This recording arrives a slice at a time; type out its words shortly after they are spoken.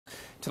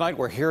Tonight,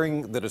 we're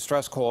hearing the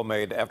distress call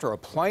made after a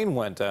plane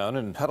went down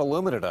in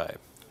Petaluma today.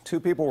 2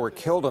 people were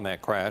killed in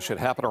that crash. It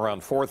happened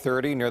around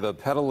 4:30 near the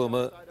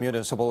Petaluma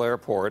Municipal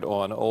Airport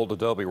on Old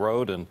Adobe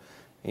Road and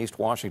East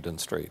Washington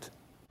Street.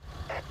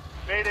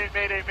 Mayday,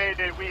 mayday,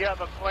 mayday. We have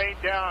a plane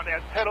down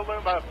at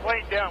Petaluma.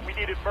 Plane down. We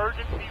need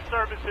emergency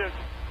services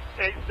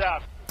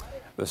ASAP.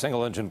 The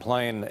single-engine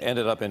plane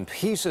ended up in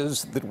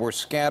pieces that were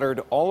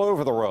scattered all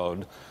over the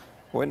road.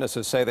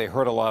 Witnesses say they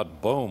heard a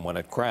loud boom when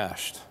it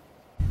crashed.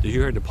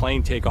 You heard the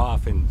plane take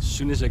off, and as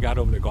soon as it got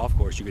over the golf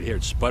course, you could hear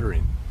it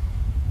sputtering.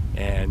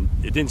 And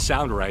it didn't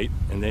sound right,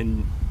 and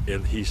then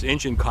his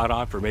engine caught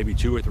on for maybe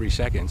 2 or 3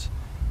 seconds,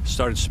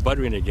 started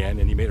sputtering again,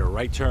 and he made a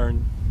right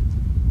turn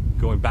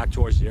going back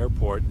towards the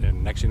airport,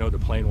 and next thing you know, the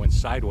plane went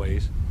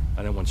sideways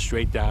and then went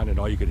straight down, and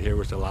all you could hear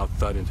was a loud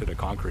thud into the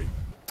concrete.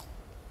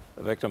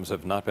 The victims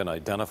have not been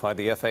identified.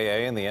 The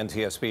FAA and the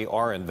NTSB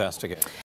are investigating.